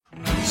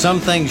Some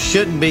things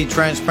shouldn't be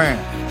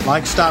transparent,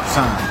 like stop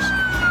signs.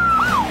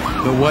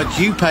 But what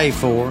you pay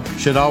for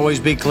should always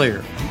be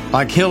clear,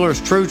 like Hiller's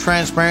True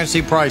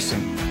Transparency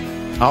Pricing.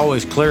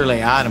 Always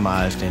clearly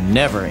itemized and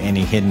never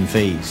any hidden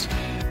fees.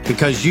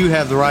 Because you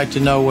have the right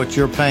to know what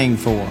you're paying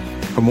for.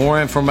 For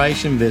more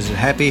information, visit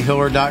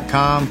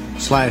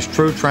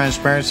happyhiller.com/true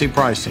transparency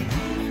pricing.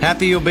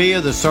 Happy you'll be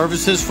if the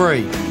service is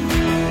free.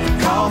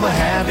 Call the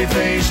Happy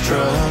Face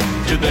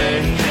Truck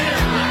today.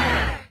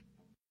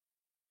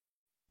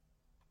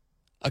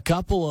 A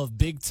couple of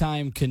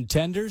big-time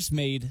contenders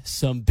made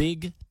some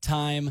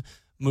big-time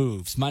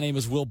moves. My name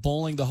is Will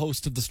Bowling, the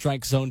host of the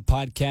Strike Zone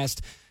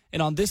podcast.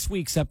 And on this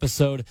week's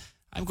episode,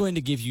 I'm going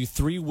to give you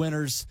 3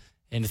 winners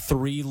and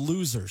 3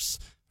 losers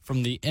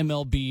from the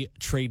MLB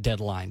trade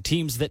deadline.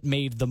 Teams that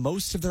made the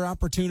most of their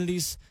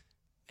opportunities,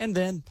 and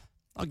then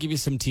I'll give you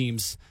some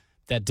teams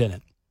that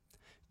didn't.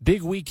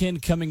 Big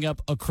weekend coming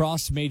up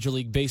across Major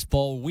League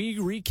Baseball. We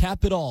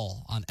recap it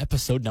all on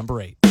episode number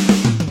 8.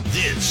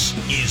 This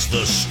is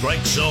the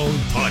Strike Zone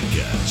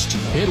Podcast.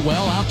 Hit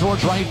well out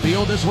towards right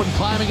field. This one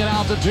climbing at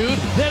altitude.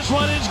 This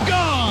one is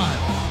gone.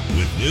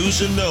 With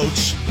news and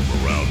notes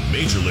from around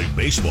Major League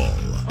Baseball.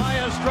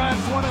 Baez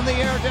drives one in the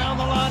air down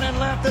the line and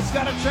left. It's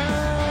got a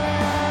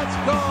chance.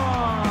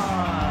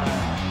 Gone.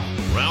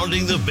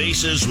 Rounding the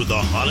bases with the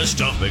hottest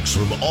topics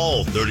from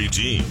all 30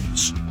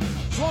 teams.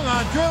 Swung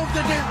on, drilled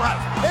to deep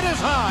right. It is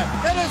high.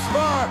 It is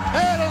far.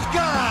 It is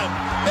gone.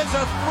 It's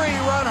a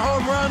 3-run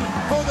home run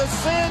for the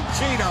San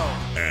Chino.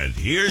 And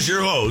here's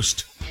your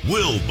host,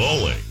 Will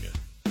Bowling.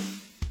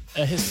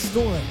 A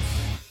historic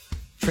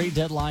trade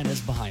deadline is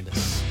behind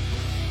us.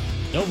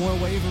 No more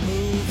waiver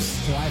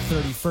moves. July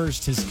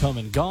 31st has come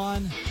and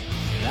gone.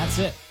 And that's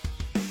it.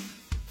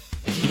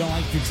 If you don't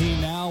like your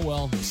team now,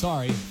 well,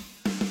 sorry.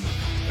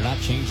 They're not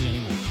changing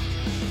anymore.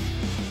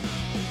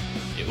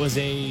 It was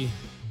a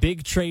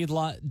big trade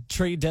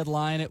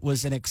deadline. It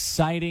was an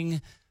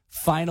exciting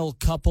final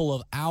couple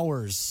of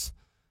hours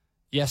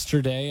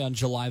yesterday on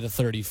July the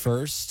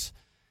 31st.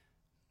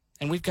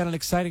 And we've got an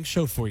exciting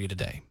show for you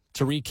today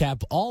to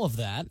recap all of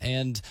that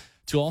and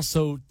to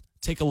also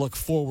take a look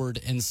forward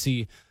and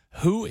see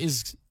who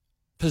is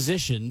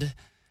positioned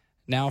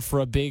now for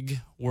a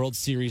big World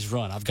Series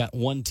run. I've got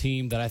one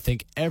team that I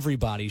think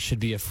everybody should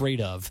be afraid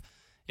of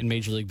in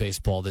Major League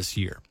Baseball this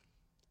year.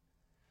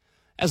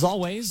 As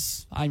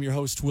always, I'm your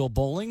host, Will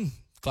Bowling.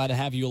 Glad to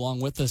have you along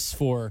with us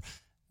for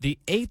the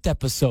 8th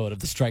episode of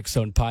the Strike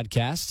Zone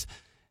podcast.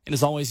 And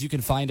as always, you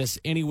can find us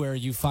anywhere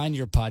you find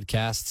your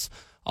podcasts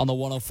on the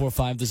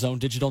 104.5 The Zone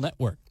Digital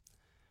Network.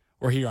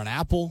 We're here on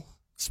Apple,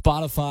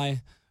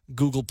 Spotify,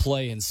 Google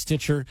Play, and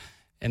Stitcher.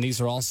 And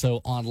these are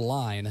also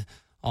online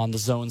on the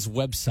Zone's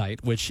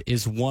website, which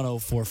is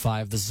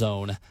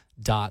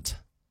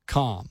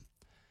 1045thezone.com.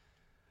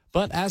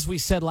 But as we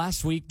said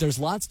last week, there's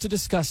lots to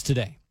discuss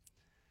today.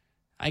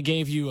 I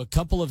gave you a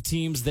couple of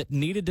teams that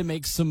needed to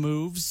make some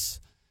moves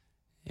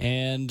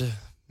and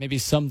maybe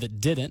some that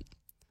didn't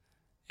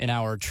in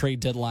our trade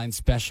deadline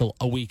special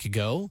a week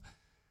ago.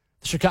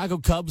 The Chicago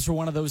Cubs were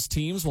one of those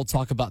teams. We'll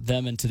talk about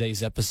them in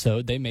today's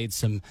episode. They made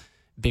some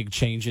big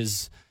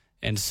changes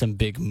and some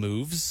big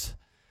moves.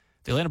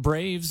 The Atlanta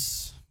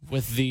Braves,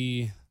 with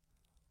the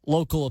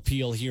local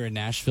appeal here in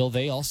Nashville,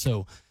 they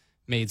also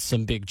made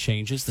some big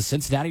changes. The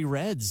Cincinnati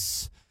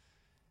Reds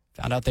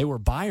found out they were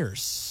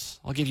buyers.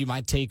 I'll give you my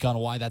take on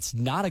why that's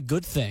not a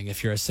good thing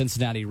if you're a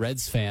Cincinnati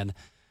Reds fan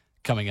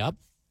coming up.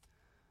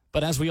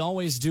 But as we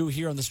always do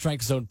here on the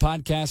Strike Zone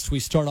podcast, we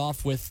start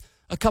off with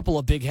a couple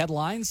of big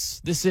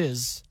headlines. This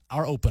is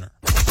our opener.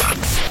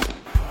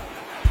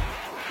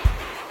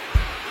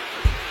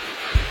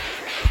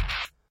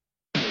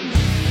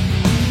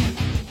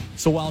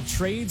 So while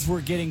trades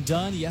were getting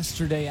done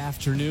yesterday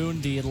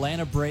afternoon, the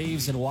Atlanta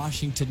Braves and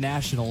Washington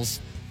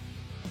Nationals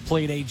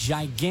played a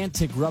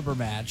gigantic rubber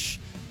match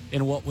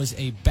in what was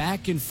a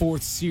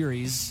back-and-forth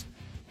series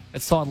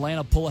that saw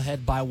Atlanta pull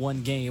ahead by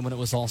 1 game when it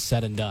was all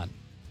said and done.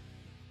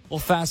 We'll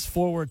fast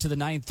forward to the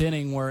 9th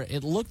inning where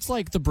it looked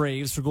like the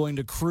Braves were going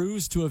to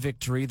cruise to a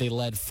victory. They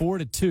led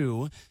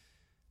 4-2.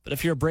 But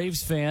if you're a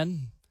Braves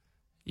fan,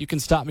 you can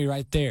stop me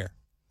right there.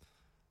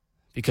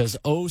 Because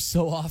oh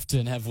so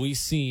often have we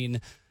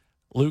seen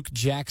Luke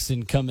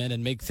Jackson come in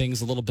and make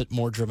things a little bit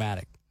more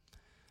dramatic.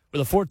 With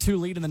a 4-2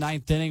 lead in the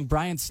 9th inning,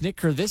 Brian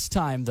Snitker this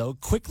time, though,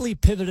 quickly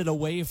pivoted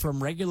away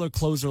from regular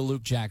closer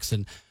Luke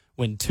Jackson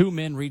when 2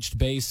 men reached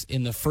base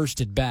in the first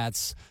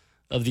at-bats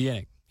of the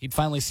inning. He'd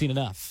finally seen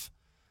enough.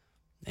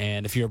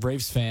 And if you're a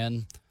Braves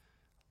fan,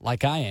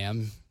 like I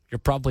am, you're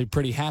probably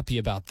pretty happy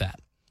about that.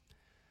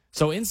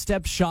 So in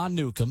steps Sean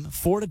Newcomb,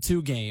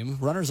 4-2 game,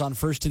 runners on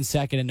first and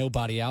second and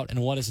nobody out.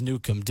 And what does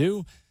Newcomb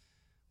do?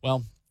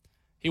 Well,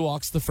 he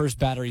walks the first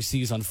batter he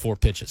sees on 4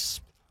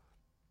 pitches.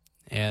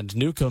 And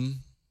Newcomb,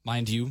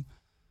 mind you,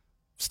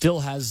 still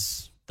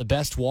has the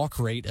best walk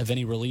rate of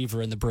any reliever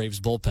in the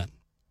Braves bullpen.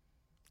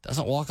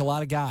 Doesn't walk a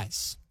lot of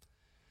guys.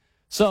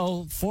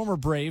 So former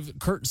Brave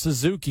Kurt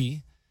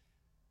Suzuki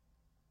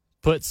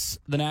puts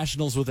the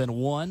Nationals within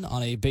 1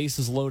 on a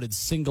bases-loaded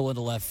single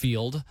into left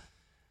field.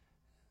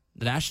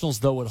 The Nationals,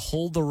 though, would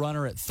hold the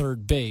runner at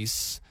third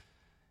base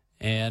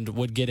and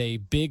would get a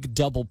big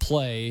double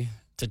play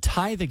to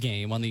tie the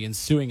game on the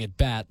ensuing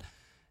at-bat.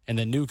 And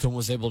then Newcomb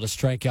was able to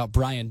strike out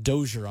Brian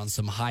Dozier on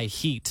some high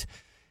heat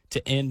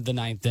to end the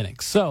ninth inning.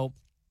 So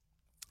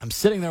I'm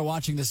sitting there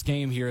watching this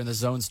game here in the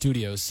Zone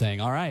Studios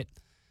saying, all right,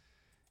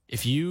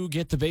 if you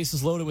get the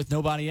bases loaded with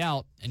nobody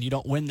out and you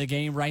don't win the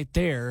game right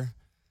there,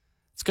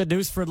 it's good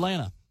news for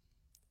Atlanta.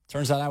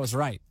 Turns out I was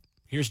right.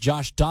 Here's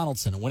Josh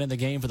Donaldson winning the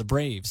game for the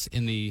Braves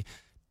in the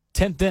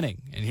 10th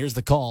inning. And here's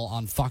the call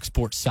on Fox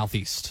Sports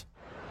Southeast.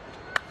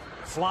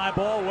 Fly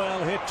ball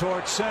well hit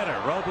towards center.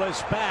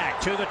 Robles back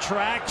to the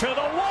track, to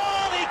the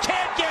wall. He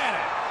can't get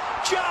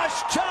it.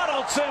 Josh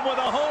Donaldson with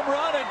a home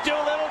run, and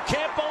Doolittle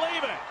can't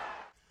believe it.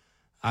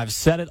 I've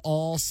said it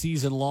all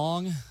season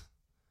long.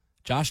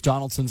 Josh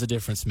Donaldson's a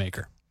difference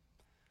maker.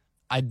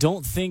 I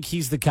don't think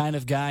he's the kind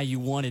of guy you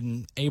want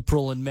in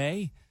April and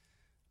May,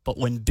 but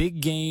when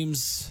big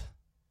games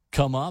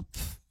come up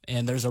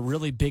and there's a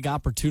really big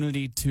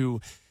opportunity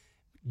to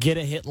get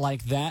a hit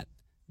like that,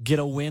 get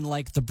a win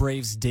like the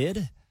Braves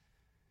did,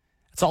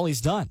 that's all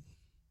he's done.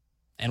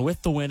 And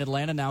with the win,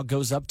 Atlanta now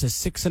goes up to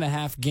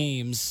 6.5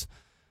 games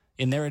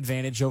in their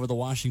advantage over the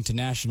Washington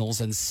Nationals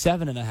and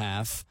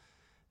 7.5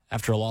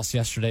 after a loss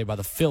yesterday by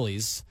the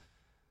Phillies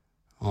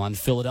on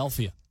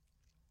Philadelphia.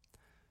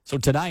 So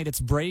tonight, it's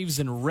Braves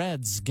and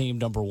Reds game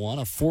number 1,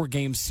 a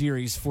 4-game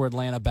series for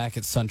Atlanta back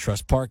at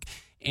SunTrust Park.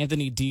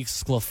 Anthony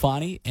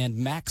DeSclafani and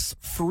Max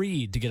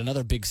Fried to get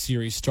another big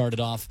series started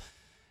off.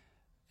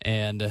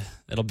 And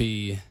it'll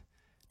be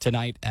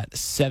tonight at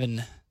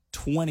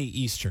 7:20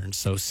 Eastern,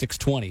 so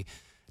 6:20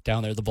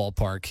 down there at the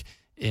ballpark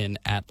in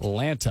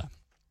Atlanta.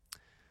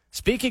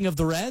 Speaking of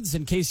the Reds,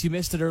 in case you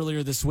missed it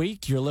earlier this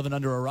week, you're living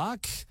under a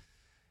rock.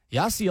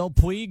 Yasiel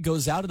Puig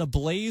goes out in a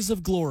blaze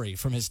of glory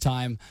from his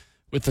time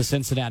with the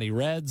Cincinnati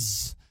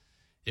Reds.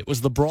 It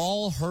was the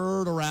brawl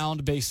heard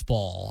around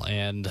baseball,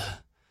 and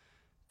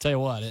tell you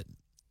what, a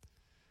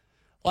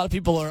lot of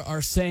people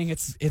are saying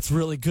it's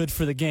really good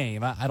for the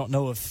game. I don't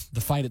know if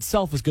the fight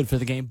itself was good for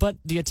the game, but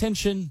the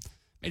attention,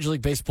 Major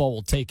League Baseball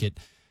will take it.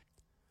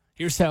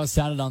 Here's how it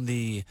sounded on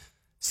the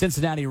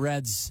Cincinnati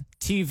Reds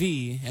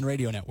TV and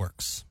radio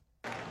networks.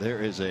 There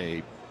is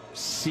a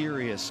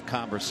serious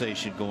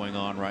conversation going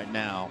on right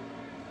now,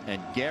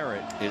 and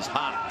Garrett is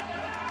hot.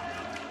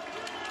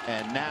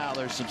 And now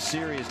there's some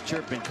serious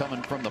chirping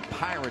coming from the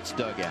Pirates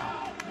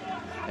dugout.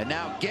 And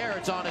now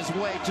Garrett's on his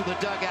way to the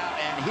dugout,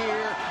 and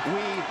here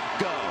we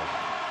go.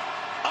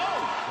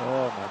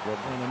 Oh, my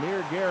goodness. And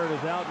Amir Garrett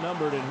is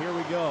outnumbered, and here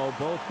we go.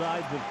 Both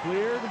sides have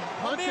cleared.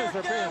 Amir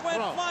Garrett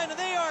went flying, and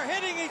they are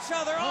hitting each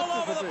other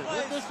all over the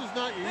place. This is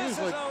not your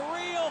usual. This is a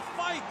real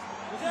fight.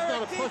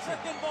 Derek Dietrich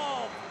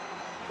involved.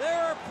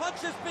 There are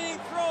punches being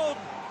thrown.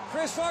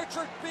 Chris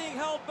Archer being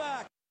held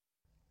back.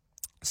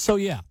 So,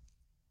 yeah.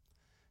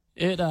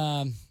 It,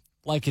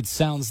 like it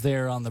sounds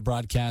there on the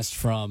broadcast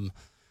from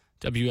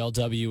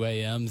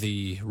WLWAM,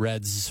 the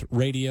Reds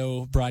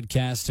radio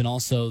broadcast, and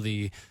also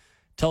the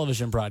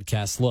television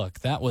broadcast. Look,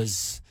 that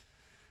was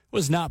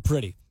not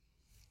pretty.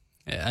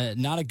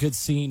 Not a good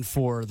scene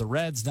for the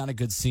Reds, not a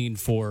good scene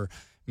for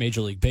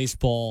Major League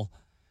Baseball.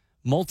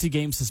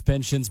 Multi-game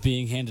suspensions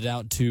being handed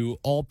out to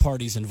all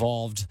parties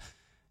involved.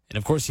 And,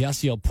 of course,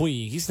 Yasiel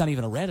Puig, he's not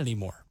even a Red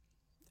anymore.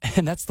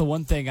 And that's the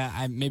one thing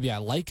I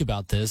like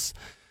about this,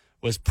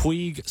 was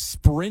Puig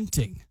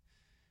sprinting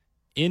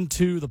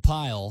into the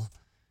pile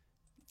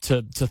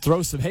to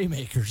throw some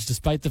haymakers,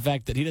 despite the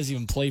fact that he doesn't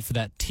even play for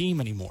that team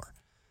anymore.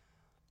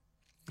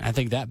 I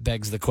think that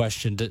begs the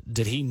question,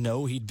 did he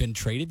know he'd been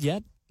traded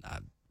yet?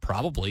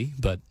 Probably,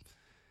 but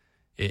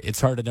it's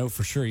hard to know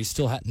for sure. He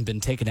still hadn't been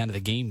taken out of the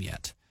game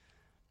yet.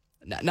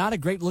 Not a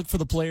great look for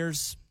the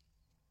players,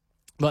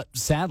 but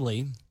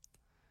sadly,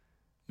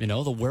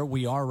 where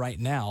we are right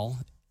now,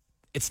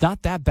 it's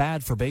not that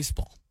bad for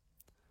baseball.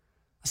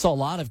 I saw a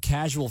lot of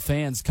casual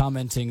fans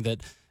commenting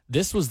that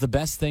this was the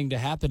best thing to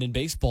happen in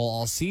baseball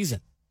all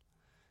season.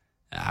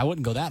 I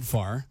wouldn't go that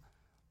far.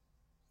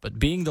 But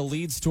being the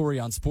lead story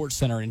on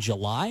SportsCenter in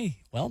July,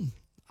 well,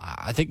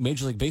 I think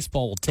Major League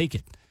Baseball will take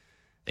it.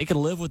 They can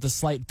live with the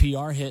slight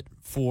PR hit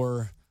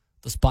for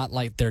the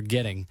spotlight they're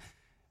getting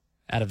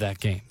out of that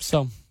game.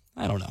 So,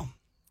 I don't know.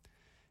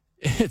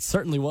 It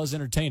certainly was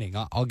entertaining.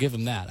 I'll give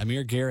him that.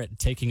 Amir Garrett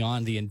taking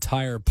on the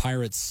entire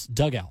Pirates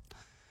dugout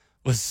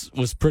was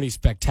pretty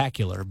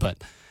spectacular,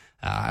 but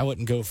I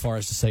wouldn't go far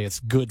as to say it's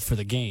good for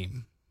the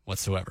game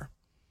whatsoever.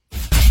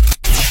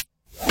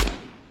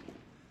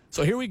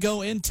 So here we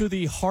go into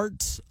the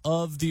heart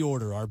of the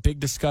order, our big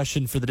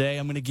discussion for the day.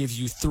 I'm going to give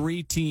you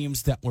 3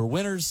 teams that were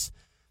winners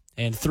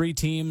and 3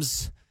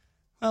 teams,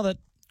 well, that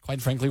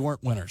quite frankly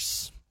weren't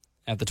winners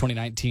at the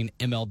 2019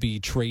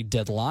 MLB trade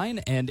deadline.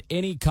 And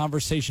any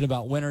conversation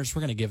about winners, we're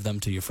going to give them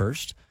to you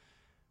first.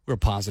 We're a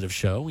positive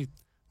show. We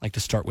like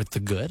to start with the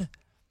good.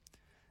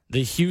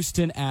 The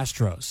Houston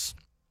Astros.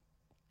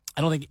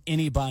 I don't think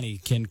anybody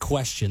can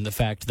question the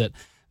fact that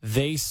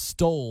they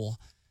stole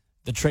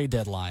the trade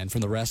deadline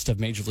from the rest of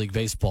Major League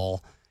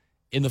Baseball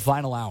in the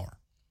final hour.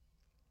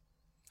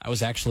 I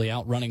was actually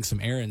out running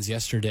some errands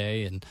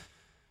yesterday and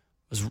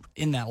was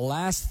in that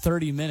last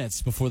 30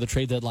 minutes before the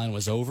trade deadline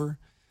was over.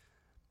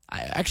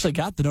 I actually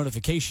got the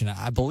notification.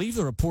 I believe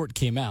the report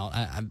came out.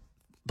 I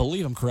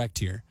believe I'm correct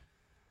here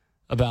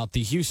about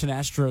the Houston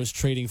Astros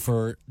trading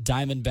for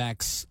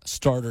Diamondbacks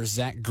starter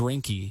Zach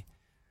Greinke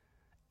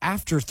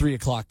after 3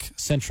 o'clock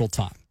Central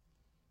Time.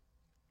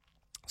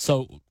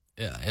 So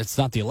it's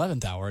not the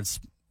 11th hour. It's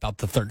about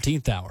the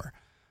 13th hour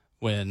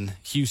when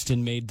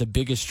Houston made the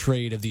biggest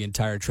trade of the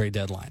entire trade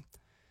deadline.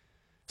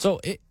 So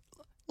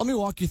let me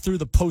walk you through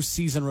the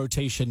postseason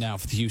rotation now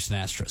for the Houston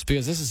Astros,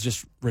 because this is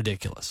just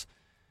ridiculous.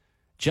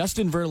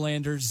 Justin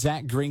Verlander,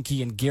 Zach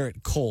Greinke, and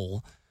Garrett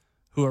Cole,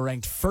 who are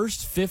ranked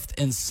 1st,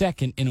 5th, and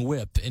 2nd in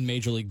WHIP in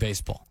Major League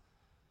Baseball.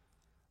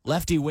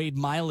 Lefty Wade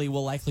Miley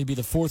will likely be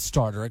the 4th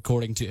starter,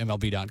 according to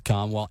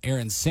MLB.com, while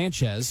Aaron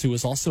Sanchez, who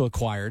was also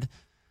acquired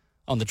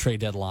on the trade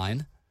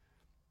deadline,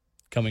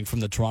 coming from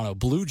the Toronto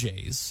Blue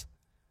Jays,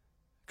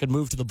 could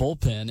move to the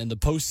bullpen in the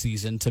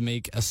postseason to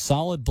make a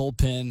solid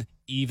bullpen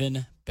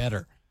even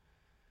better.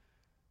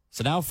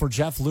 So now for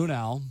Jeff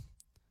Luhnow,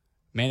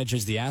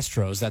 manages the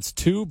Astros, that's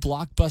 2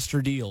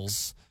 blockbuster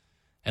deals.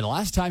 And the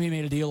last time he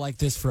made a deal like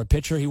this for a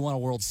pitcher, he won a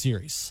World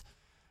Series.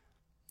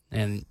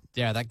 And,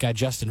 yeah, that guy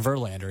Justin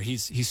Verlander,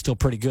 he's still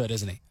pretty good,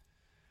 isn't he?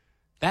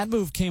 That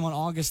move came on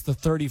August the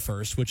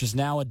 31st, which is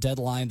now a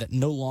deadline that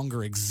no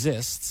longer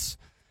exists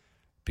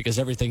because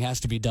everything has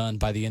to be done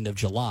by the end of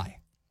July.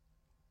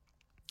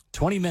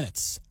 20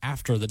 minutes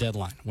after the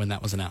deadline when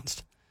that was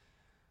announced.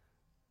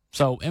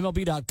 So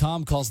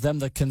MLB.com calls them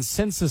the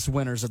consensus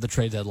winners of the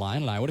trade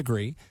deadline, and I would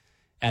agree,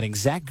 adding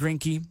Zach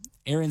Greinke,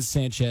 Aaron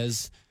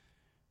Sanchez,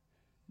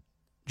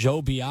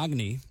 Joe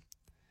Biagni,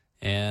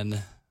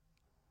 and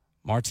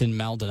Martin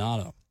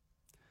Maldonado.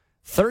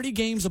 30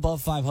 games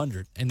above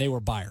 500, and they were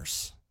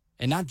buyers.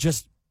 And not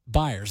just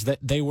buyers,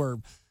 they were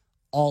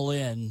all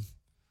in.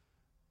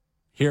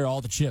 Here are all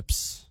the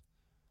chips.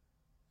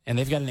 And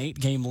they've got an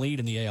 8-game lead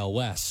in the AL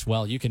West.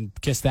 Well, you can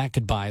kiss that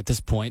goodbye at this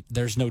point.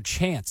 There's no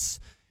chance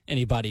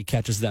anybody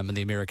catches them in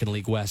the American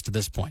League West at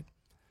this point.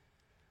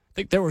 I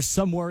think there were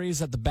some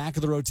worries at the back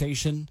of the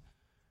rotation.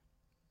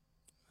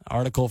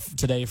 Article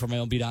today from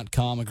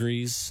MLB.com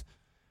agrees.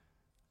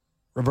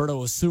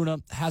 Roberto Osuna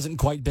hasn't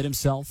quite bit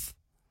himself.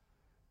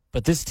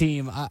 But this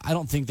team, I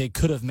don't think they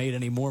could have made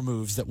any more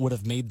moves that would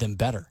have made them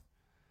better.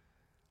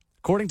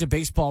 According to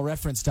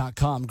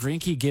BaseballReference.com,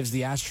 Greinke gives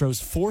the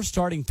Astros 4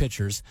 starting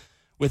pitchers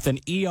with an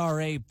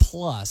ERA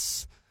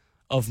plus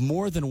of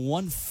more than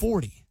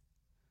 140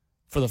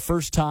 for the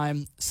first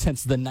time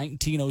since the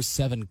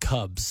 1907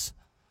 Cubs.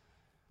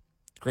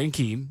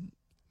 Greinke,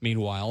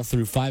 meanwhile,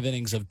 threw 5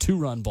 innings of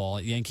 2-run ball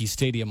at Yankee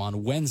Stadium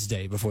on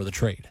Wednesday before the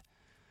trade.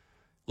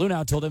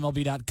 Luhnow told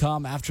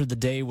MLB.com after the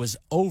day was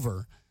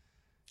over,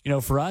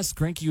 for us,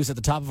 Greinke was at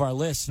the top of our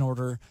list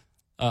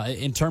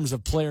in terms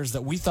of players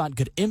that we thought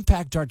could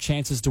impact our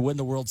chances to win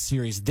the World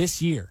Series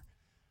this year.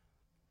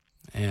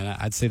 And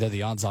I'd say they're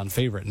the odds-on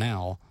favorite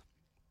now.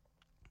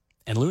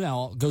 And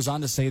Luhnow goes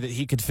on to say that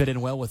he could fit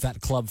in well with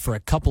that club for a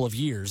couple of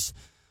years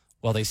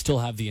while they still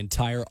have the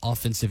entire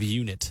offensive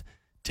unit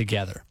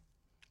together.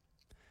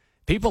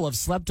 People have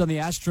slept on the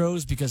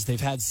Astros because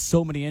they've had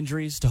so many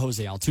injuries, to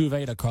Jose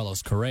Altuve, to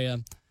Carlos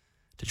Correa,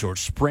 to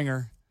George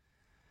Springer.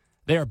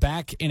 They are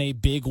back in a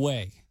big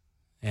way,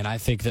 and I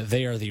think that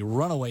they are the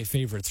runaway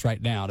favorites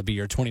right now to be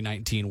your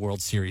 2019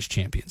 World Series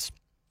champions.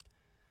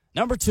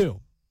 Number 2,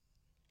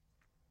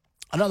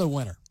 another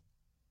winner.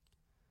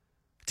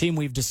 A team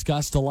we've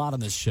discussed a lot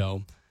on this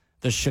show,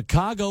 the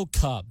Chicago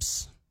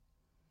Cubs.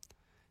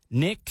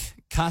 Nick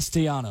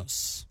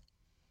Castellanos.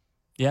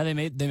 Yeah, they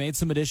made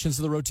some additions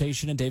to the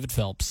rotation in David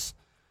Phelps.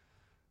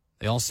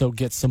 They also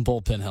get some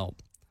bullpen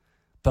help.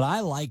 But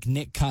I like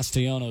Nick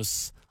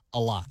Castellanos a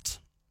lot.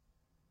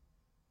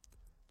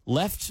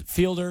 Left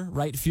fielder,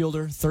 right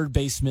fielder, third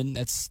baseman.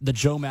 That's the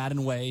Joe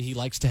Madden way. He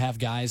likes to have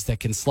guys that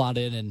can slot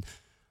in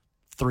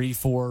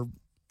 3-4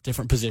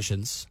 different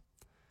positions.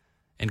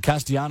 And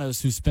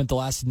Castellanos, who spent the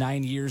last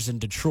 9 years in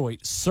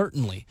Detroit,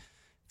 certainly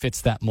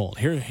fits that mold.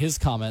 Here are his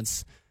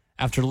comments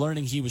after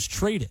learning he was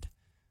traded,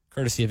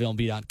 courtesy of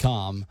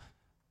MLB.com,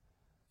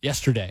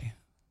 yesterday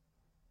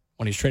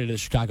when he was traded to the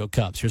Chicago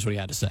Cubs. Here's what he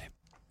had to say.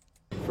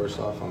 First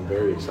off, I'm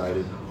very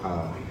excited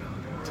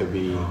to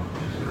be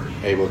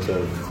able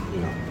to,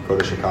 go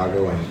to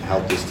Chicago and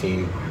help this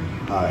team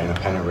in a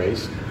pennant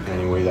race in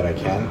any way that I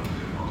can.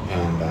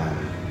 And,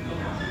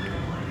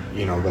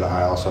 but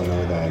I also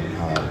know that,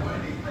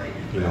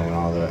 when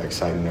all the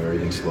excitement of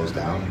everything slows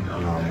down,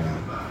 I'm going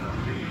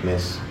to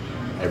miss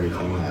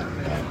everything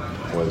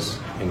that was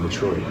in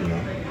Detroit,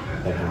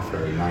 I've been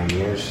for 9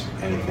 years.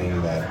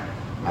 Anything that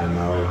I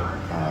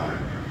know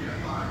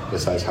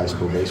besides high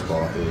school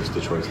baseball is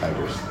Detroit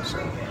Tigers. So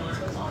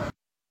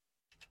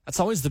that's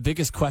always the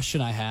biggest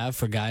question I have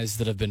for guys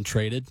that have been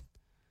traded.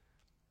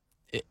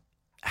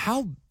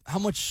 How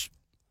much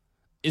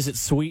is it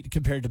sweet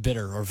compared to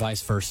bitter, or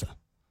vice versa?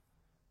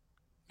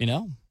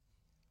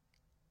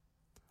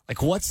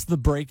 Like, what's the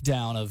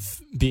breakdown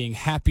of being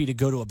happy to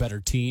go to a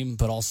better team,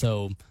 but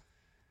also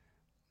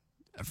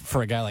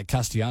for a guy like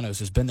Castellanos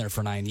who's been there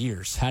for 9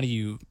 years. How do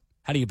you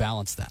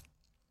balance that?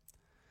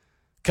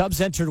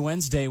 Cubs entered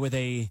Wednesday with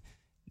a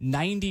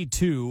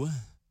 92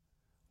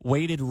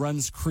 weighted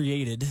runs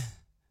created.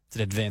 It's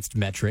an advanced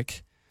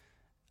metric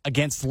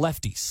against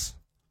lefties,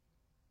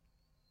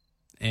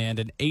 and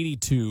an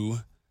 82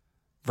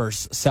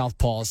 versus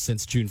southpaws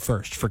since June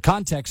 1st. For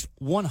context,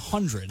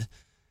 100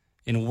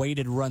 in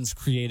weighted runs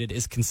created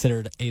is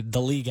considered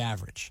the league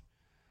average.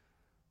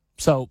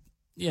 So,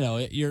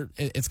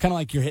 it's kind of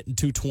like you're hitting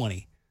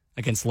 220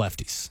 against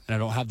lefties. And I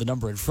don't have the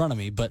number in front of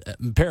me, but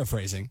I'm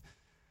paraphrasing.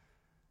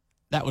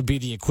 That would be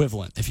the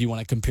equivalent if you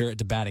want to compare it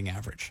to batting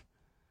average.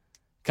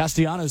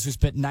 Castellanos, who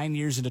spent 9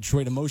 years in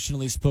Detroit,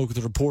 emotionally spoke with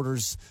the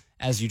reporters,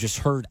 as you just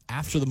heard,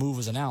 after the move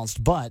was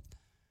announced. But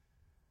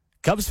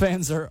Cubs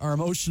fans are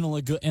emotional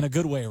in a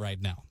good way right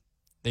now.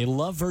 They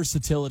love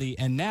versatility,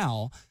 and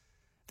now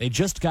they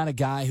just got a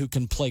guy who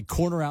can play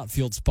corner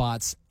outfield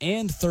spots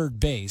and third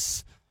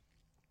base,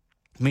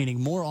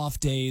 meaning more off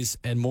days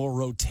and more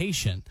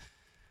rotation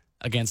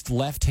against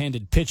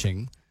left-handed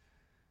pitching,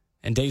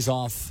 and days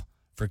off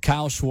for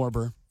Kyle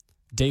Schwarber,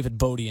 David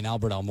Bodie, and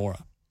Albert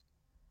Almora.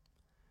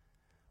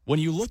 When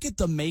you look at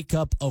the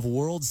makeup of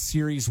World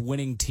Series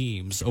winning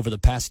teams over the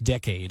past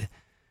decade,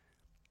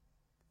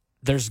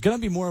 there's going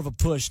to be more of a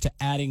push to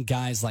adding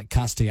guys like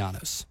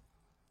Castellanos.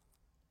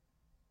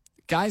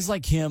 Guys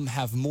like him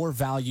have more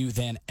value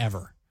than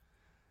ever.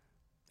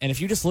 And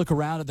if you just look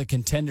around at the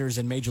contenders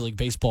in Major League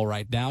Baseball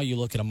right now, you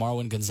look at a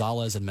Marwin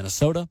Gonzalez in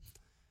Minnesota.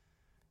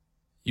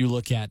 You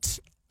look at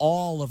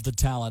all of the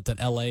talent that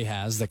LA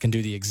has that can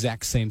do the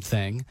exact same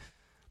thing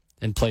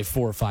and play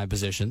 4 or 5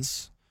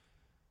 positions.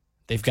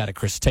 They've got a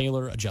Chris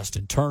Taylor, a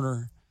Justin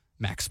Turner,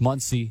 Max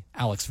Muncy,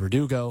 Alex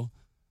Verdugo,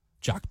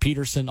 Jock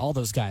Peterson. All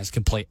those guys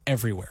can play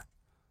everywhere.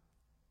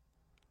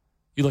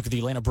 You look at the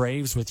Atlanta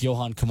Braves with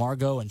Johan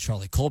Camargo and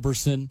Charlie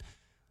Culberson.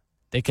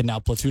 They can now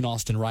platoon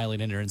Austin Riley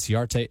and Ender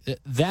Inciarte.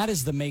 That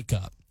is the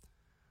makeup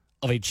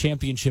of a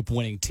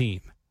championship-winning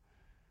team.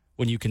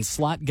 When you can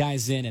slot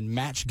guys in and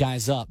match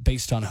guys up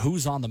based on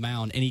who's on the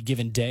mound any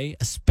given day,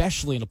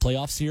 especially in a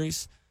playoff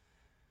series,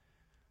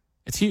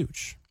 it's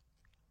huge.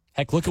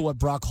 Heck, look at what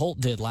Brock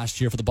Holt did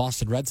last year for the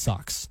Boston Red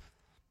Sox,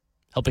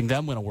 helping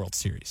them win a World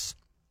Series.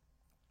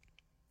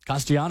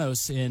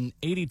 Castellanos, in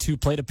 82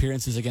 plate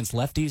appearances against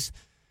lefties,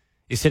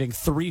 is hitting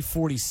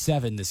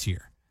 .347 this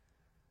year.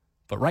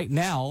 But right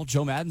now,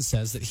 Joe Maddon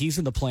says that he's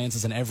in the plans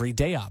as an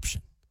everyday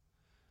option.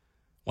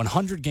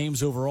 100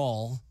 games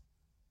overall,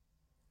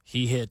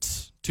 he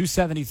hit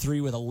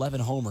 .273 with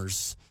 11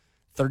 homers,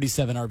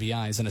 37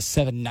 RBIs, and a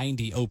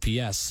 .790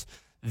 OPS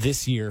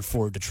this year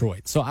for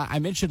Detroit. So I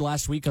mentioned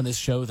last week on this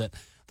show that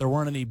there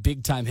weren't any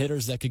big-time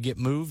hitters that could get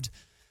moved.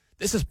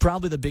 This is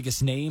probably the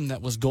biggest name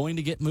that was going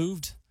to get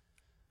moved,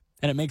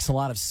 and it makes a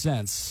lot of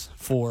sense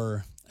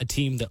for a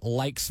team that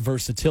likes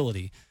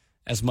versatility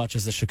as much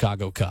as the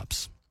Chicago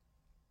Cubs.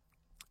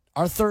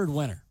 Our third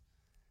winner,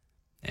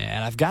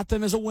 and I've got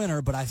them as a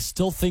winner, but I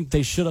still think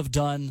they should have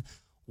done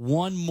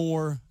one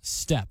more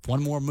step,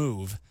 one more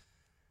move,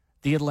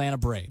 the Atlanta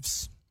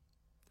Braves.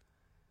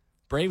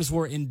 Braves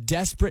were in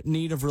desperate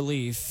need of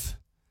relief,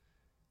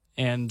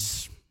 and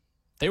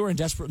they were in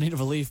desperate need of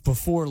relief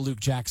before Luke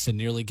Jackson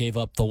nearly gave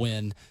up the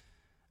win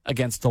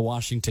against the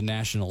Washington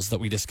Nationals that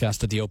we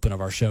discussed at the open of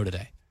our show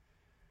today.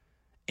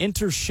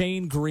 Enter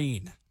Shane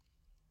Green.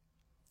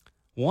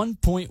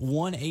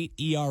 1.18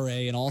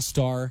 ERA, an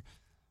all-star,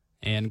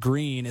 and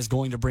Green is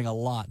going to bring a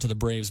lot to the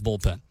Braves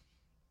bullpen.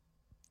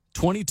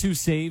 22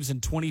 saves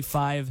and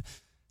 25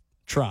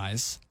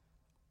 tries,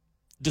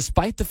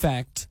 despite the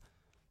fact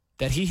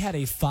that he had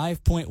a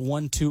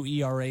 5.12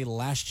 ERA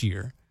last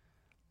year,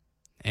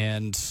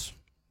 and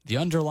the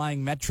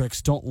underlying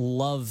metrics don't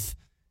love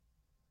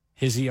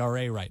his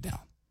ERA right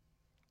now.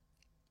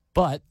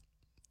 But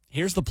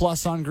here's the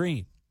plus on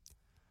Green.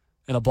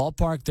 In a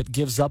ballpark that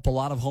gives up a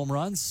lot of home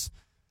runs,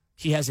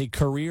 he has a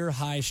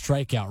career-high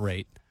strikeout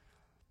rate,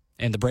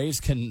 and the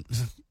Braves can,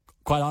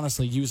 quite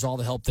honestly, use all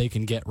the help they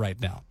can get right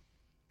now.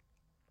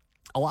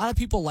 A lot of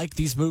people like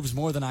these moves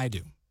more than I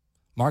do.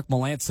 Mark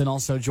Melancon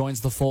also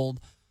joins the fold,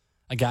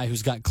 a guy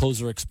who's got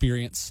closer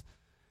experience.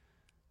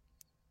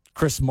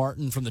 Chris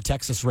Martin from the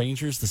Texas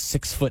Rangers, the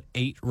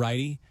 6'8"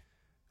 righty,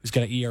 who's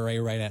got an ERA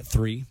right at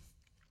 3.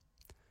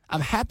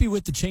 I'm happy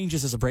with the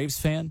changes as a Braves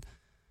fan,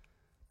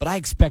 but I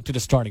expected a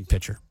starting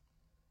pitcher.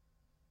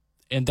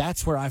 And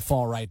that's where I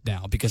fall right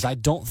now, because I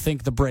don't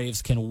think the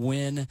Braves can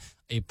win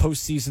a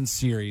postseason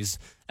series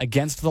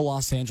against the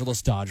Los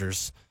Angeles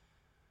Dodgers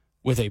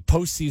with a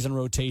postseason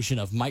rotation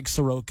of Mike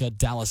Soroka,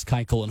 Dallas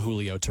Keuchel, and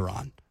Julio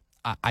Teheran.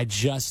 I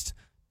just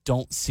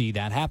don't see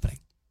that happening.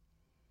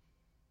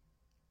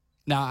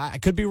 Now, I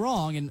could be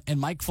wrong, and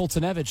Mike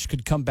Fultonevich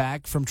could come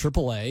back from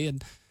AAA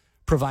and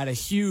provide a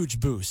huge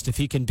boost if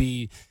he can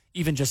be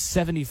even just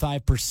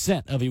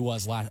 75%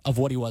 of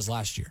what he was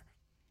last year.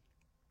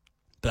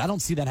 But I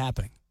don't see that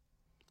happening.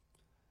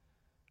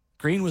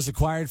 Green was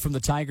acquired from the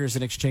Tigers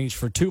in exchange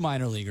for 2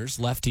 minor leaguers,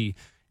 lefty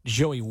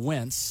Joey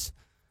Wentz,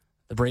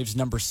 the Braves'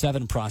 number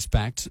 7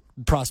 prospect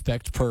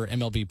per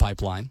MLB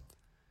Pipeline.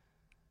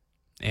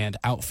 and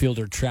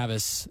outfielder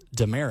Travis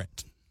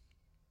Demeritte.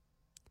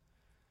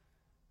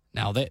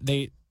 Now,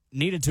 they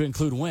needed to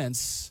include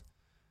Wentz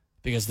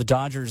because the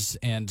Dodgers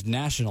and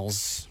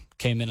Nationals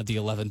came in at the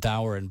 11th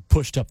hour and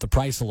pushed up the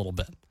price a little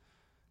bit.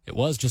 It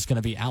was just going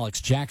to be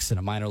Alex Jackson,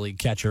 a minor league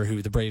catcher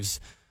who the Braves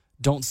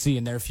don't see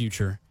in their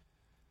future,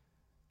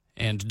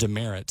 and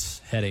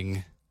Demeritte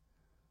heading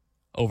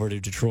over to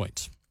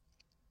Detroit.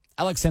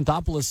 Alex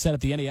Anthopoulos said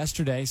at the end of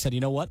yesterday, said, you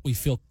know what, we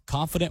feel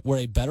confident we're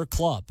a better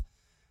club.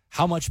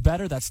 How much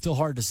better? That's still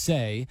hard to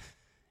say.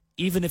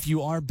 Even if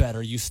you are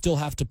better, you still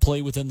have to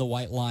play within the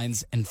white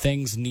lines, and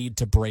things need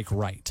to break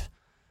right.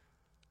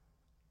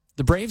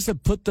 The Braves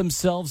have put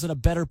themselves in a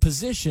better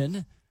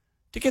position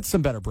to get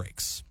some better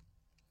breaks.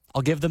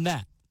 I'll give them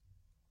that.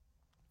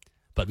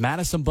 But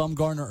Madison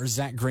Bumgarner or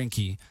Zach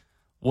Greinke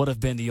would have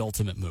been the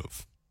ultimate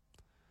move.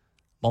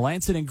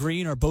 Melancon and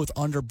Green are both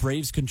under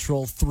Braves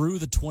control through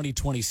the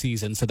 2020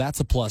 season, so that's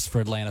a plus for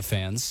Atlanta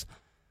fans.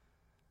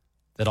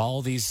 That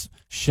all these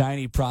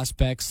shiny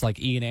prospects like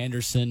Ian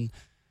Anderson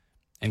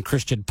and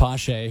Christian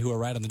Pache, who are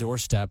right on the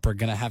doorstep, are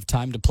going to have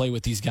time to play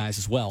with these guys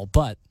as well.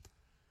 But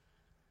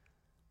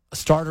a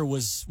starter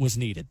was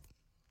needed.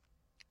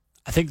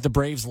 I think the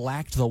Braves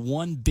lacked the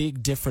one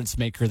big difference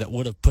maker that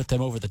would have put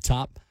them over the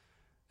top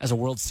as a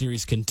World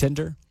Series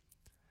contender.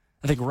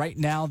 I think right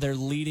now they're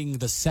leading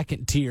the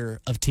second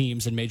tier of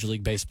teams in Major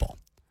League Baseball,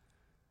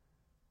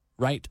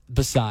 right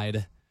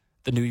beside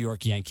the New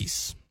York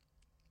Yankees.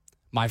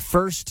 My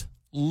first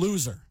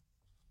loser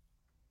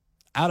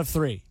out of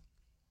 3.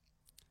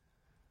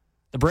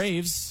 The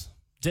Braves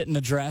didn't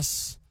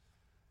address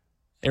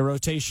a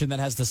rotation that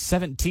has the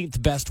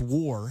 17th best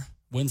WAR,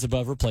 wins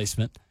above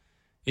replacement,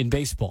 in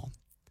baseball.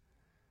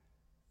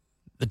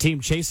 The team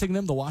chasing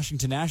them, the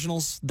Washington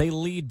Nationals, they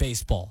lead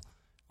baseball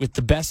with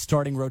the best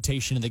starting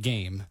rotation in the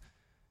game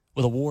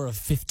with a WAR of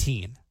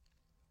 15.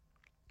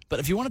 But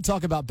if you want to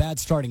talk about bad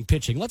starting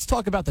pitching, let's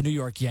talk about the New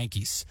York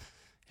Yankees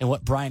and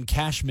what Brian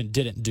Cashman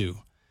didn't do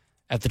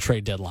at the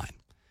trade deadline.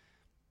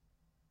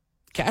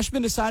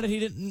 Cashman decided he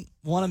didn't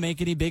want to make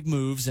any big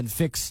moves and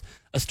fix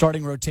a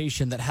starting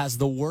rotation that has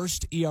the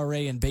worst ERA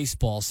in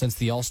baseball since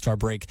the All-Star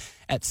break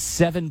at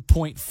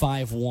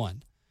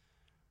 7.51.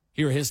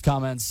 Here are his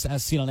comments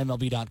as seen on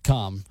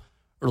MLB.com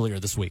earlier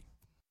this week.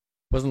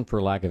 Wasn't for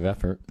lack of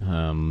effort.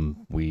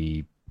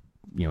 We,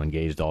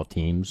 engaged all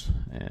teams.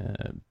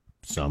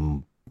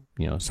 Some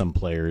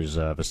players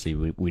obviously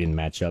we didn't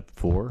match up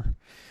for.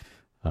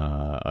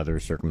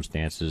 Other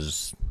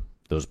circumstances,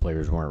 those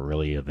players weren't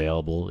really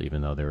available,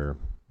 even though they were,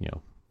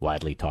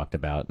 widely talked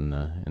about in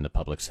the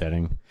public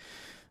setting.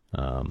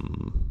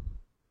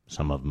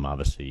 Some of them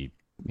obviously,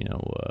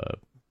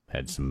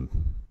 had some,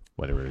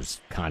 whether it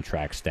was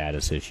contract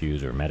status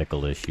issues or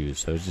medical issues.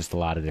 So it's just a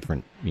lot of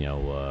different,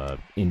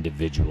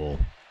 individual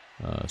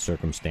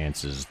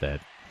circumstances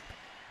that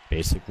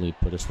basically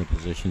put us in a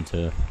position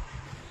to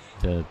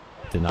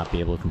not be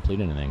able to complete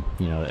anything.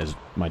 As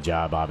my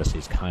job obviously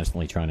is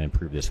constantly trying to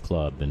improve this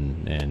club,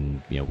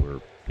 and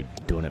we're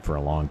doing it for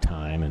a long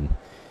time, and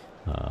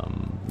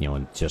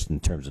and just in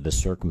terms of this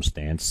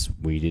circumstance,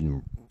 we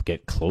didn't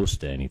get close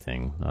to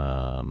anything,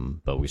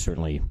 but we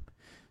certainly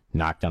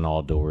knocked on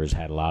all doors,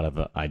 had a lot of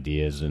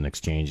ideas and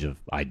exchange of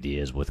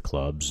ideas with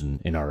clubs and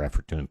in our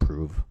effort to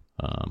improve.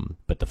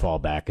 But the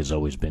fallback has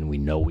always been, we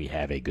know we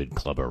have a good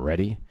club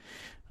already,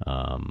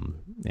 and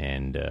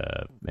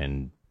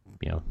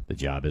the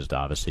job is to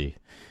obviously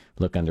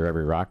look under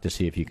every rock to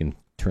see if you can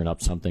turn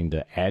up something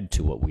to add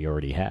to what we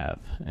already have,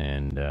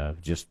 and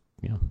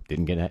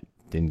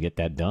didn't get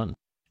that done.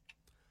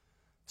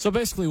 So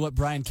basically what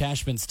Brian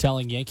Cashman's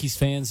telling Yankees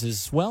fans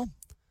is, well,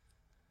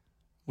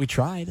 we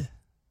tried.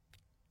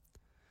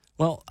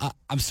 Well,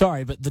 I'm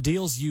sorry, but the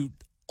deals you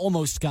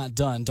almost got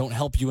done don't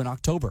help you in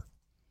October.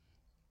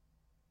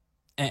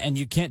 And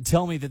you can't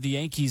tell me that the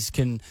Yankees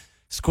can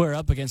square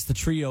up against the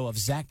trio of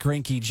Zach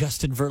Greinke,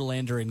 Justin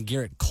Verlander, and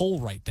Garrett Cole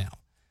right now.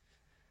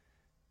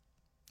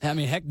 I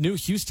mean, heck, new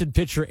Houston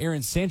pitcher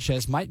Aaron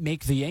Sanchez might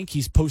make the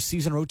Yankees'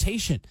 postseason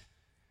rotation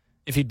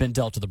if he'd been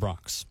dealt to the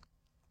Bronx.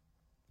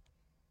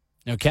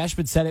 Now,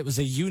 Cashman said it was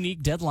a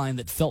unique deadline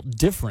that felt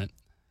different.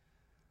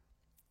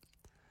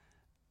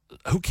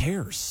 Who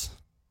cares?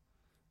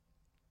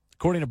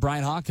 According to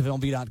Brian Hawk of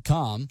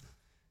MLB.com,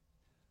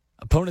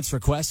 opponents'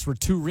 requests were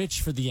too rich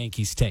for the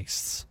Yankees'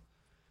 tastes.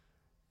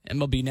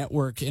 MLB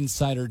Network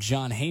insider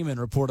John Heyman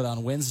reported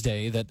on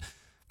Wednesday that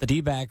the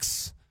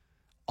D-backs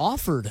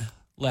offered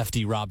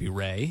lefty Robbie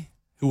Ray,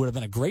 who would have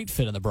been a great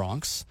fit in the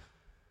Bronx,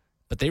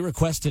 but they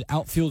requested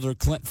outfielder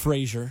Clint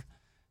Frazier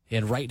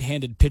and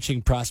right-handed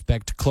pitching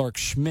prospect Clark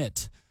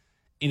Schmidt,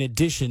 in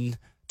addition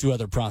to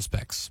other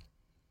prospects.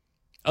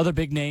 Other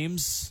big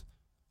names,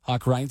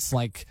 Hawk writes,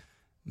 like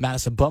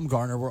Madison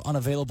Bumgarner, were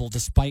unavailable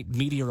despite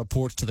media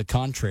reports to the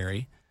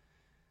contrary.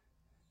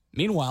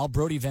 Meanwhile,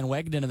 Brodie Van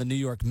Wagenen and the New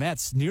York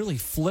Mets nearly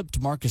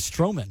flipped Marcus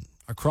Stroman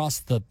across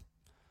the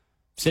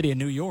city of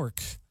New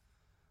York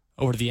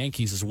over to the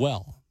Yankees as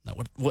well. That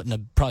wouldn't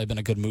have probably been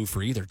a good move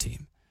for either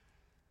team.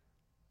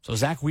 So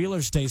Zach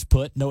Wheeler stays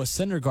put. Noah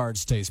Syndergaard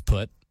stays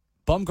put.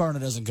 Bumgarner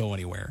doesn't go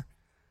anywhere.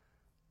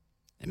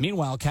 And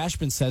meanwhile,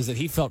 Cashman says that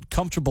he felt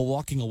comfortable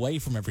walking away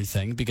from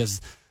everything because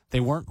they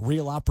weren't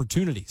real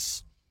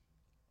opportunities.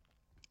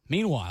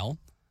 Meanwhile,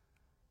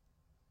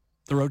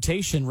 the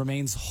rotation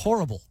remains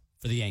horrible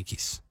for the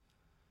Yankees.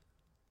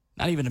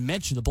 Not even to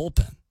mention the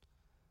bullpen.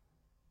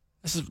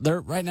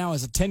 Right now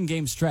is a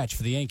 10-game stretch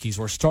for the Yankees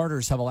where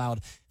starters have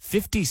allowed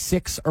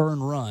 56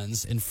 earned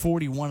runs in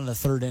 41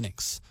 1/3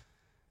 innings.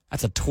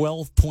 That's a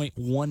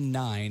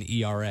 12.19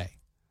 ERA.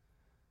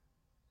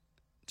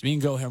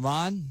 Domingo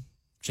Germán,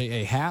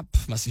 J.A. Happ,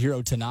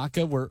 Masahiro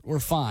Tanaka were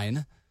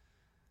fine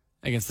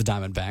against the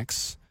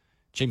Diamondbacks.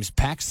 James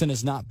Paxton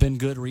has not been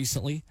good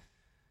recently.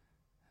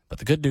 But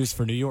the good news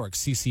for New York,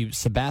 CC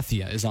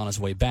Sabathia is on his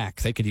way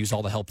back. They could use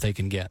all the help they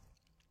can get.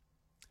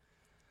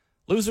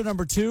 Loser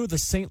number 2, the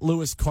St.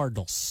 Louis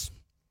Cardinals.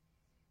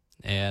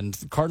 And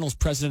the Cardinals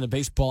president of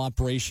baseball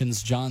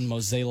operations, John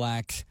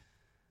Mozeliak,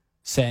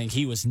 saying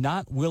he was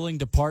not willing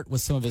to part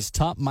with some of his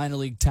top minor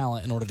league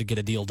talent in order to get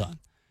a deal done.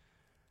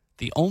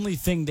 The only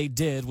thing they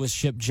did was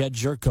ship Jed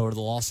Jerko to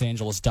the Los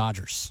Angeles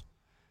Dodgers.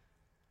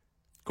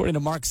 According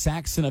to Mark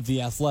Saxon of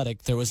The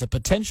Athletic, there was a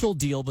potential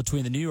deal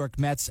between the New York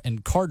Mets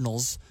and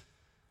Cardinals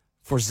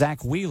for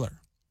Zach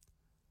Wheeler.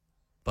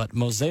 But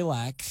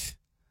Mozeliak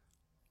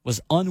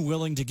was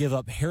unwilling to give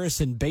up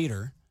Harrison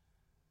Bader,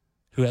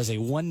 who has a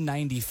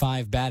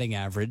 195 batting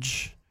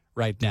average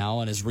right now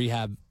on his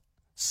rehab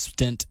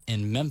stint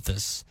in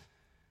Memphis.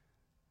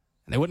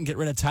 And they wouldn't get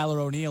rid of Tyler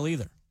O'Neill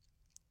either,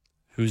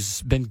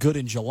 who's been good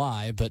in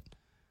July, but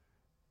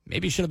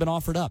maybe should have been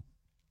offered up.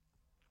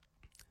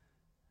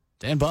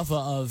 Dan Buffa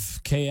of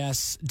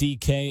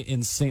KSDK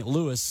in St.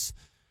 Louis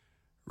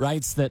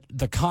writes that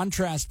the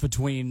contrast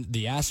between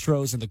the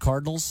Astros and the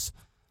Cardinals,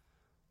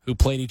 who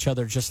played each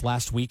other just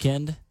last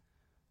weekend,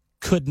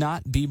 could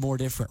not be more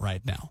different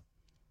right now.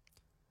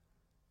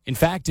 In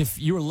fact, if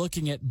you were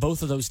looking at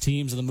both of those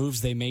teams and the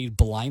moves they made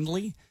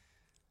blindly,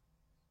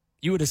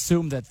 you would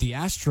assume that the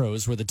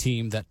Astros were the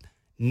team that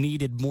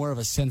needed more of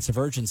a sense of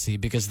urgency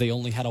because they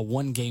only had a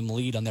 1-game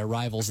lead on their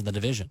rivals in the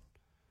division.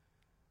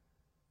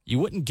 You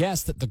wouldn't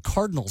guess that the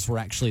Cardinals were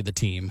actually the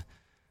team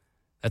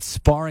that's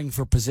sparring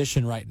for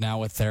position right now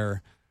with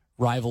their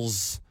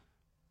rivals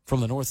from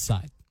the north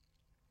side.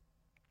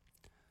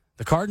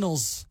 The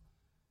Cardinals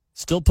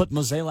still put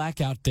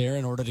Mozeliak out there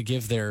in order to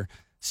give their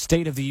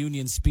State of the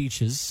Union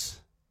speeches,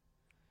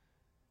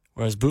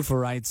 whereas Buffa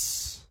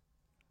writes,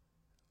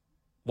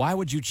 why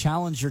would you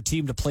challenge your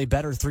team to play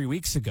better 3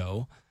 weeks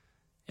ago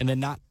and then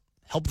not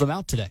help them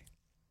out today?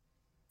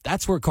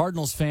 That's where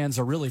Cardinals fans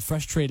are really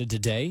frustrated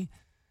today,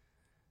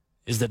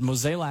 is that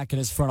Mozeliak and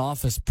his front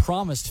office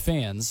promised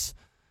fans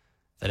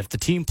that if the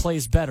team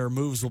plays better,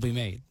 moves will be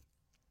made.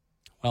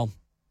 Well,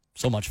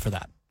 so much for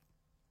that.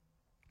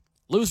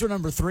 Loser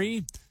number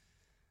 3,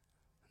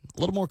 a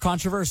little more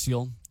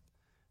controversial,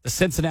 the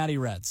Cincinnati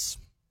Reds.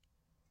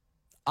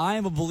 I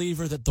am a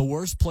believer that the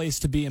worst place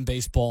to be in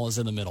baseball is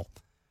in the middle.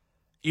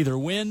 Either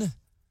win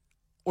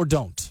or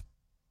don't.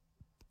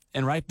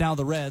 And right now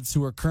the Reds,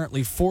 who are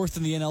currently 4th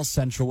in the NL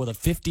Central with a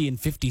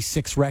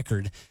 50-56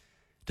 record,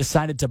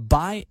 decided to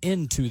buy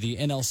into the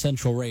NL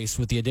Central race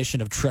with the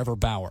addition of Trevor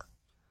Bauer.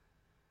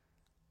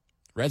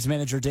 Reds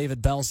manager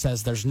David Bell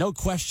says there's no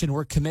question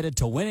we're committed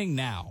to winning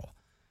now.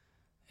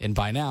 And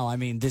by now, I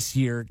mean this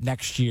year,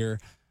 next year,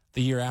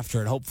 the year after,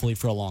 and hopefully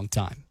for a long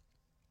time.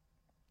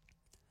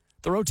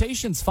 The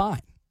rotation's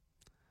fine.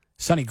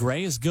 Sonny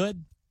Gray is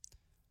good.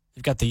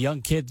 You've got the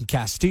young kid in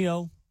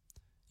Castillo.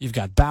 You've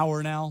got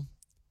Bauer now.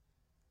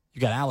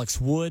 You've got Alex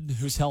Wood,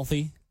 who's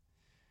healthy.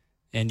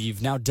 And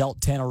you've now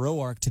dealt Tanner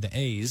Roark to the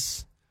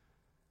A's.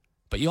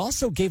 But you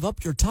also gave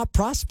up your top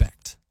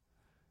prospect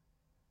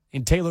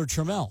in Taylor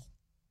Trammell,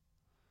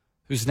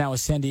 who's now a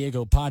San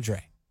Diego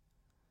Padre.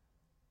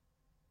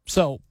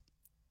 So,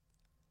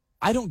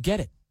 I don't get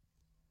it.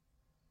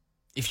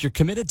 If you're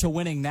committed to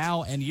winning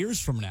now and years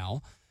from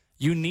now,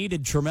 you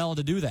needed Trammell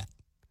to do that.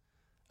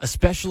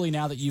 Especially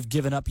now that you've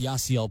given up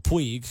Yasiel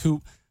Puig,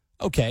 who,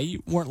 okay,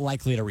 you weren't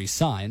likely to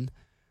re-sign.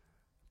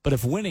 But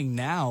if winning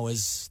now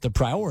is the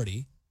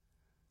priority,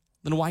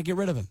 then why get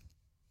rid of him?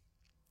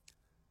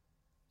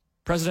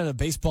 President of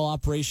Baseball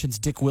Operations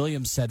Dick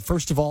Williams said,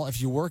 first of all, if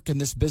you work in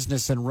this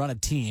business and run a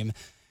team,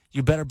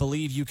 you better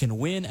believe you can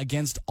win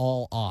against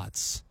all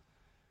odds.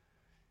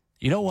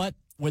 You know what?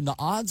 When the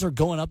odds are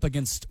going up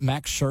against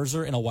Max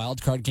Scherzer in a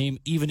wild card game,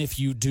 even if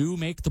you do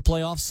make the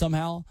playoffs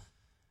somehow,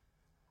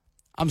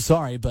 I'm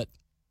sorry, but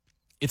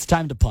it's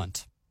time to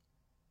punt.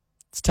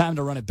 It's time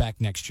to run it back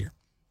next year.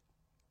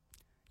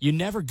 You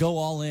never go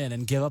all in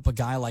and give up a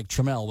guy like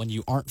Trammell when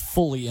you aren't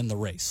fully in the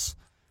race.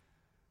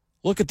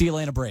 Look at the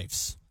Atlanta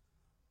Braves,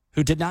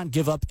 who did not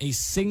give up a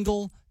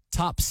single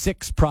top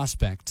 6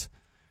 prospect,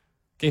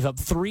 gave up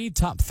 3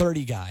 top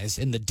 30 guys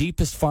in the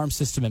deepest farm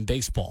system in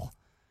baseball.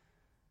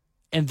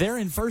 And they're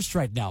in first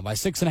right now by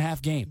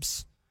 6.5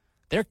 games.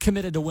 They're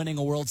committed to winning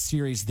a World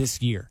Series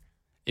this year,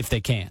 if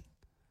they can.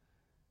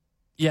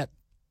 Yet,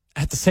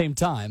 at the same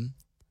time,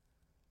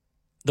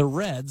 the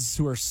Reds,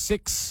 who are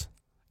 6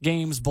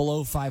 games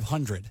below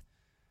 500,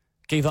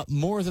 gave up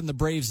more than the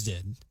Braves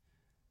did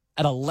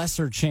at a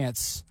lesser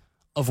chance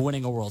of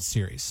winning a World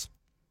Series.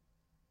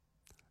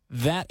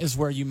 That is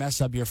where you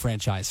mess up your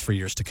franchise for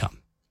years to come.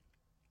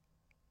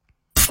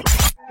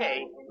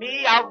 Take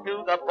me out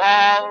to the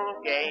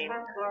ball game.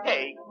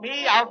 Take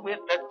me out with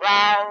the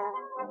crowd.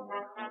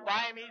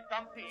 Buy me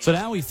something. So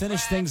now we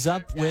finish things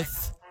up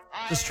with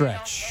the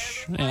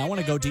stretch. And I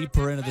want to go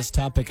deeper into this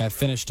topic I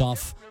finished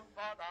off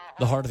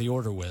the heart of the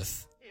order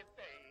with.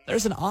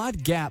 There's an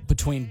odd gap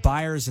between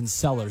buyers and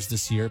sellers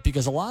this year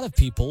because a lot of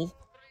people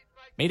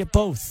made it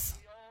both.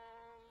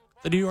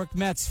 The New York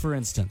Mets, for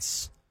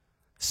instance,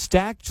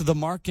 stacked the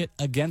market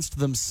against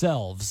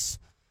themselves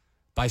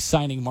by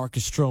signing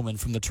Marcus Stroman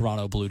from the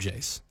Toronto Blue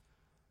Jays.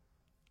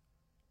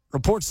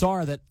 Reports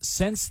are that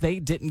since they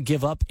didn't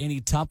give up any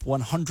top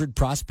 100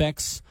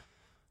 prospects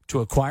to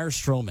acquire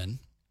Stroman,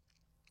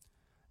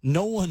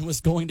 no one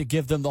was going to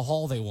give them the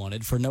haul they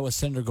wanted for Noah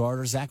Syndergaard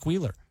or Zach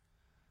Wheeler.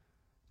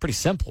 Pretty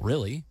simple,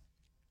 really.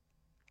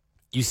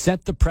 You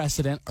set the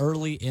precedent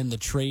early in the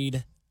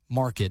trade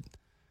market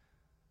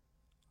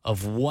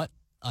of what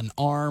an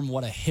arm,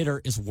 what a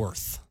hitter is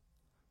worth,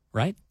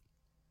 right?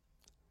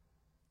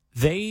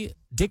 They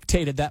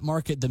dictated that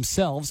market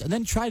themselves and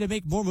then tried to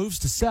make more moves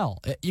to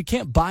sell. You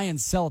can't buy and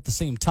sell at the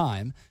same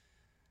time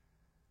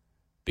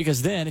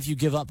because then if you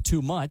give up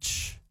too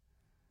much,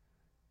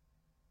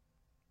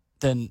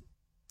 then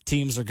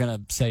teams are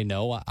going to say,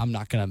 no, I'm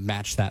not going to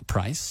match that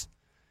price.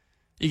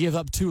 You give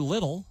up too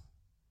little,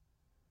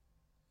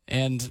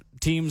 and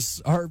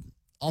teams are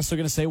also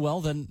going to say, well,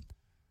 then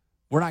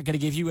we're not going to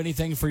give you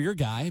anything for your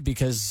guy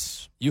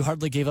because you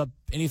hardly gave up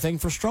anything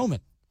for Stroman.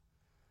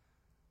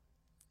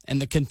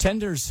 And the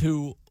contenders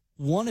who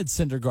wanted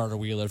Syndergaard or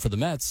Wheeler for the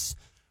Mets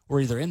were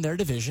either in their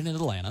division in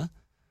Atlanta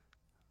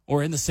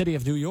or in the city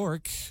of New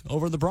York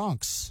over in the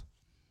Bronx.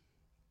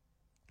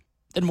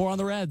 Then more on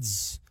the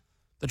Reds.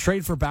 The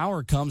trade for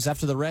Bauer comes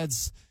after the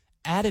Reds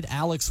added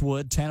Alex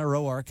Wood, Tanner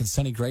Roark, and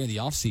Sonny Gray in the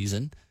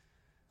offseason.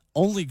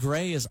 Only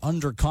Gray is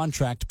under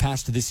contract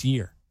past this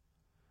year.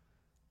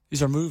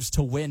 These are moves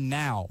to win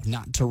now,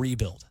 not to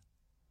rebuild.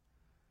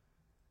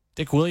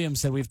 Dick Williams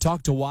said, we've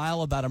talked a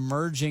while about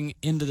emerging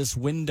into this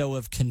window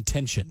of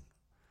contention.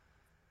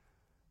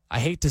 I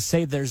hate to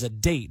say there's a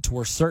date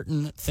where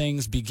certain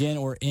things begin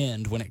or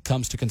end when it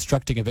comes to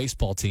constructing a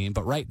baseball team,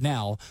 but right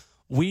now,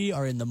 we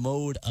are in the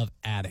mode of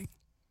adding.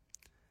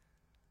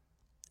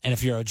 And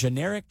if you're a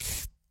generic,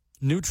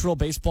 neutral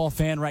baseball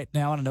fan right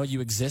now, and I know you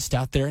exist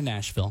out there in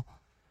Nashville,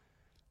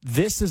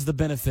 this is the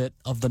benefit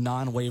of the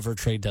non-waiver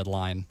trade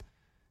deadline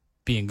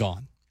being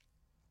gone.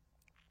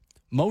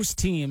 Most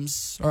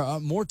teams, or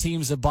more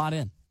teams, have bought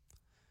in.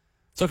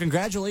 So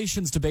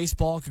congratulations to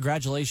baseball.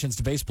 Congratulations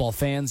to baseball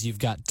fans. You've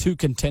got two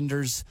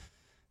contenders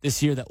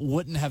this year that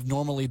wouldn't have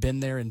normally been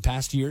there in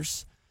past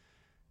years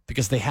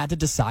because they had to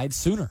decide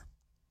sooner.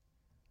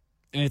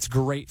 And it's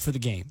great for the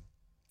game.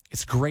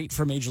 It's great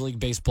for Major League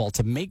Baseball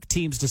to make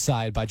teams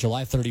decide by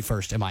July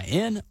 31st, am I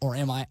in or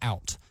am I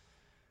out?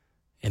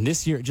 And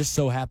this year it just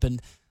so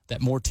happened that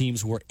more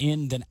teams were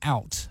in than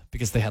out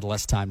because they had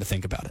less time to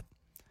think about it.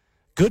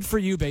 Good for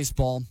you,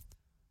 baseball.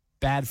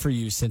 Bad for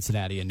you,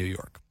 Cincinnati and New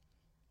York.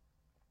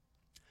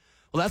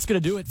 Well, that's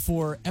going to do it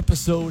for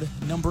episode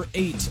number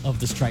 8 of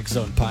the Strike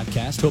Zone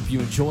podcast. Hope you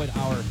enjoyed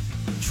our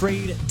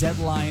trade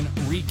deadline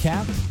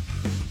recap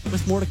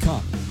with more to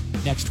come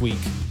next week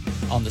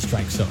on the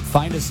Strike Zone.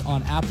 Find us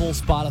on Apple,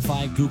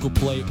 Spotify, Google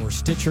Play, or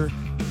Stitcher.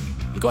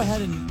 Go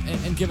ahead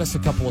and give us a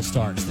couple of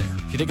stars there.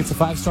 If you think it's a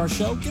 5-star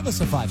show, give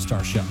us a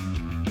 5-star show.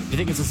 If you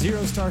think it's a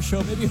 0-star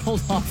show, maybe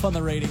hold off on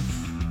the rating.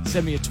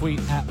 Send me a tweet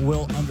at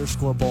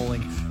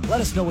Will_Bowling.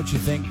 Let us know what you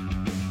think,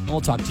 and we'll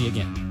talk to you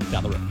again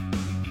down the road.